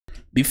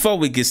Before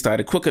we get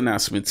started, quick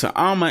announcement to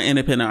all my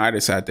independent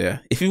artists out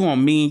there. If you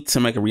want me to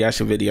make a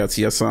reaction video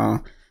to your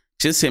song,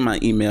 just hit my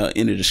email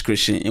in the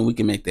description and we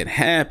can make that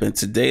happen.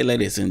 Today,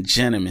 ladies and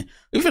gentlemen,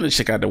 we're going to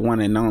check out the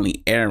one and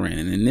only Aaron,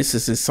 and this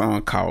is his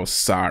song called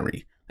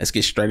Sorry. Let's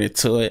get straight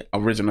into it.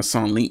 Original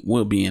song link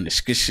will be in the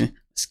description.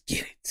 Let's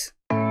get it.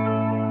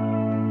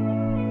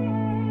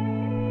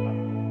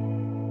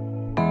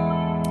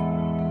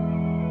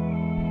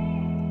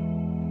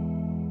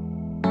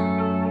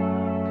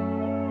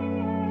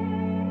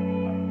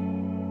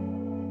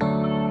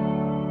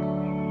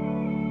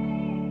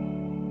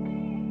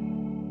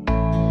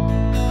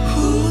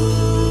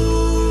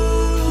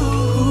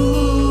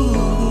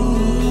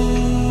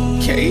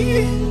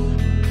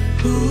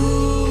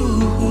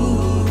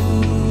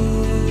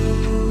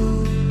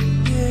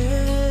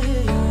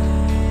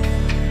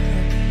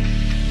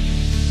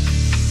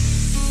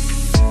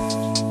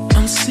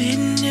 I'm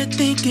sitting here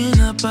thinking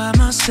about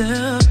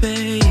myself,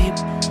 babe.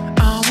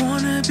 I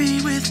wanna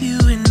be with you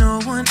and no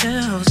one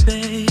else,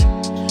 babe.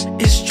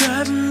 It's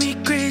driving me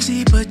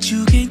crazy, but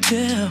you can't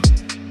tell.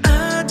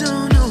 I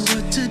don't know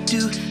what to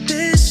do.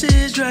 This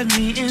is driving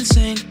me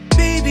insane.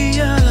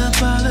 Baby, I'll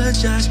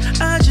apologize.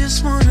 I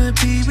just wanna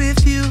be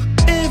with you.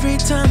 Every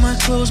time I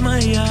close my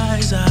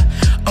eyes, I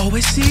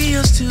always see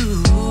us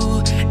two,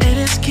 and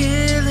it's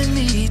killing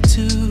me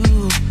too.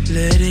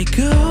 Let it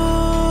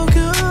go,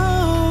 go,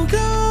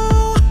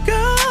 go,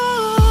 go.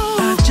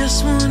 I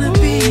just wanna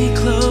be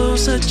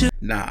closer to.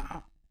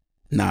 Nah,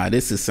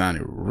 this is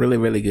sounding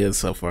really good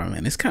so far,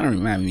 man. It's kind of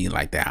reminding me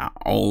like that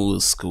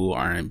old school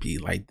R&B,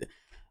 like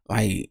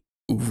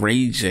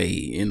Ray J,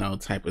 you know,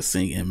 type of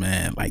singing,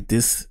 man. Like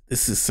this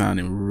is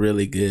sounding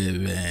really good,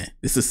 man.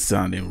 This is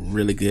sounding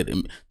really good.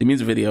 And the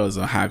music video is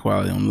a high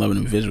quality. I'm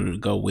loving the visual to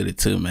go with it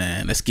too,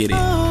 man. Let's get it.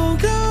 Go,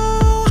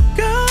 go,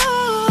 go.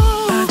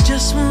 I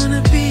just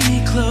wanna be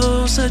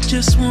close. I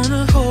just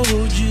wanna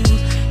hold you.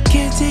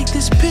 Can't take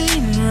this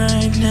pain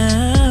right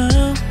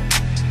now.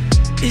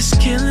 It's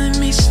killing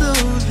me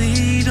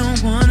slowly.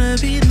 Don't wanna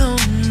be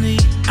lonely.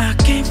 I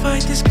can't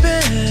fight this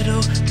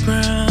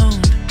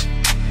battleground.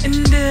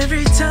 And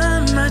every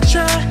time I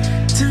try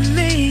to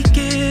make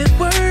it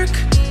work,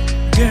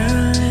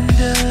 girl, it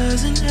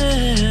doesn't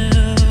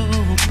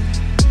help.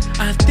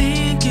 I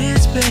think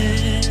it's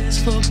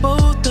best for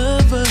both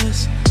of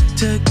us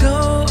to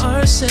go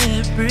our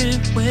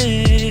separate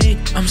ways.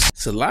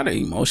 It's a lot of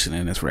emotion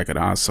in this record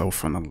also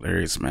from the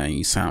lyrics, man.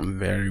 You sound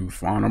very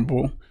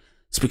vulnerable,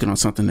 speaking on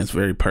something that's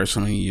very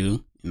personal to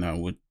you, you know,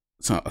 with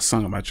a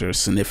song about your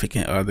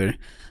significant other.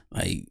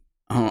 Like,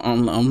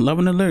 I'm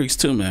loving the lyrics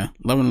too, man.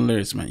 Loving the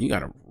lyrics, man. You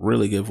got a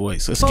really good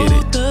voice. Let's get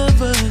it. Both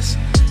of us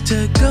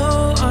to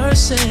go our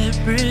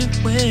separate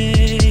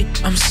way.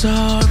 I'm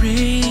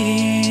sorry.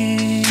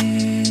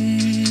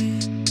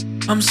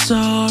 I'm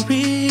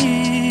sorry.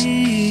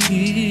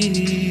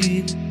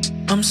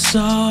 I'm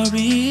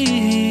sorry.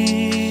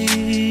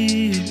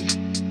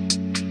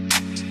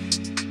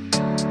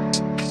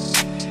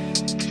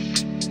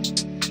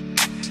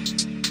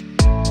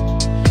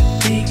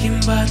 Thinking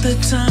about the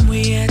time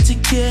we had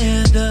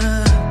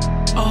together.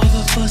 All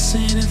the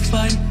fussing and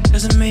fighting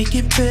doesn't make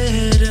it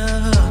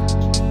better.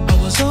 I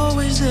was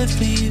always there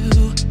for you,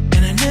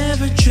 and I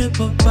never trip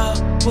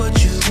about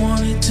what you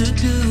wanted to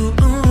do.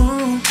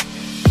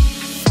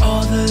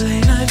 All the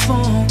late night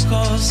phone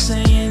calls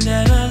saying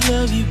that I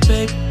love you,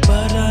 babe,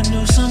 but I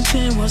knew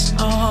something was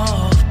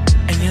off.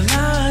 And you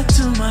lied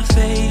to my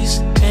face.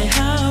 And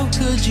how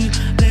could you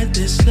let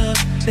this love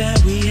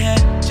that we had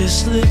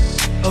just slip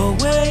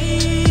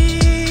away?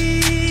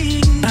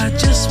 I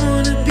just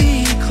wanna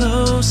be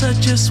close, I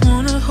just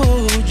wanna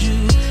hold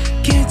you.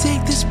 Can't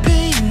take this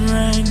pain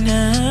right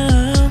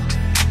now.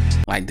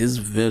 Like, this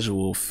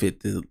visual fit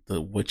the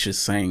what you're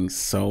saying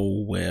so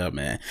well,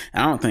 man.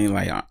 I don't think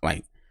like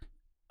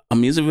a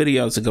music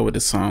video to go with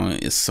the song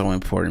is so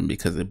important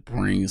because it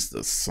brings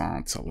the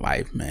song to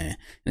life, man.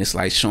 And it's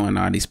like showing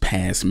all these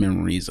past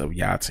memories of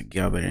y'all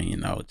together, and you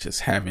know,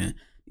 just having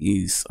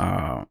these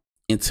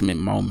intimate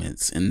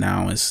moments. And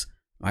now it's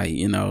like,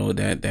 you know,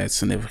 that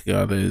significant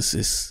other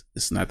is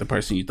not the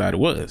person you thought it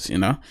was, you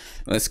know.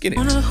 Let's get it.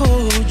 I wanna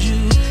hold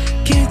you.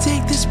 Can't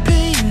take this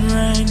pain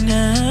right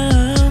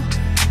now.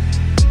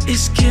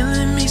 It's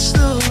killing me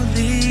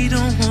slowly.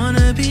 Don't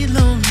wanna be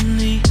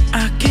lonely.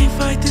 I can't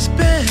fight this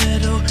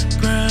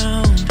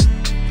battleground.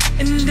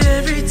 And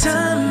every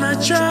time I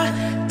try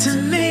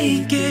to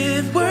make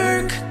it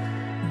work,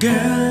 girl,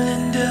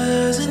 it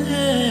doesn't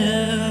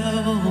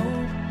help.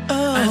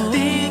 I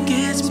think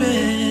it's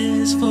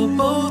best for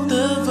both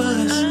of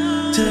us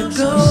to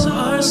go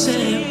our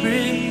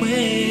separate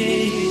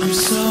ways. I'm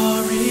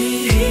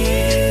sorry.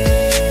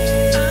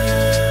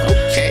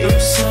 Okay. I'm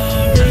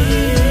sorry.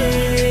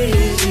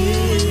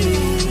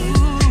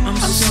 I'm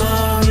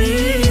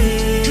sorry.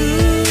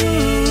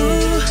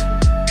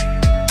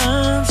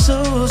 I'm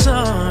so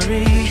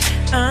sorry.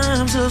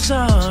 I'm so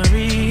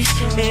sorry.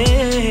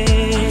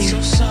 Hey. I'm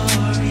so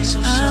sorry.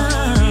 So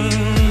sorry.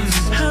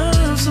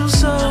 I'm so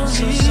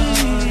sorry.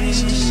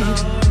 So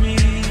sorry.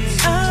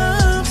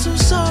 I'm so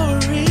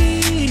sorry.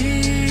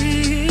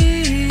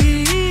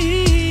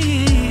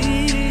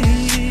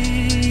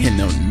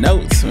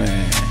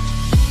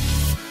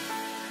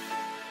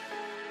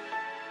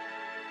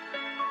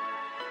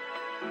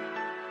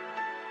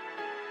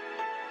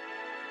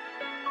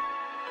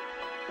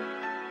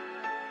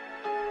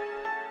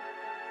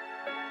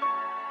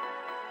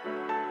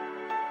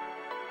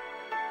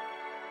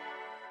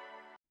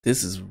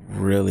 This is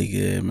really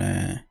good,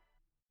 man.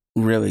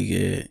 Really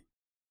good.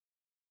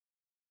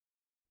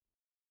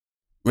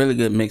 Really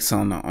good mix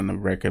on the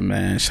record,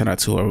 man. Shout out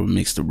to whoever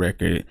mixed the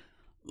record.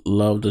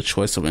 Love the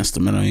choice of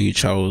instrumental you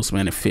chose,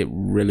 man. It fit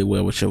really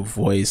well with your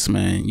voice,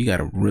 man. You got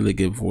a really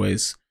good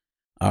voice.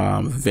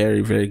 Very,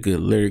 very good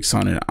lyrics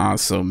on it.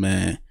 Also,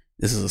 man,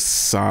 this is a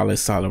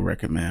solid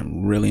record,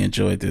 man. Really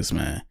enjoyed this,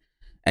 man.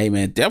 Hey,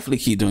 man, definitely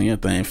keep doing your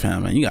thing,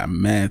 fam, man. You got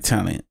mad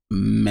talent.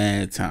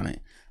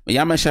 But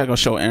y'all make sure I go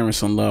show Aaron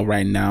some love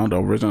right now. The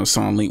original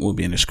song link will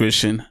be in the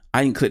description.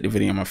 I can click the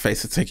video on my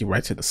face to take you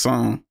right to the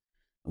song.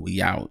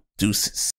 We out. Deuces.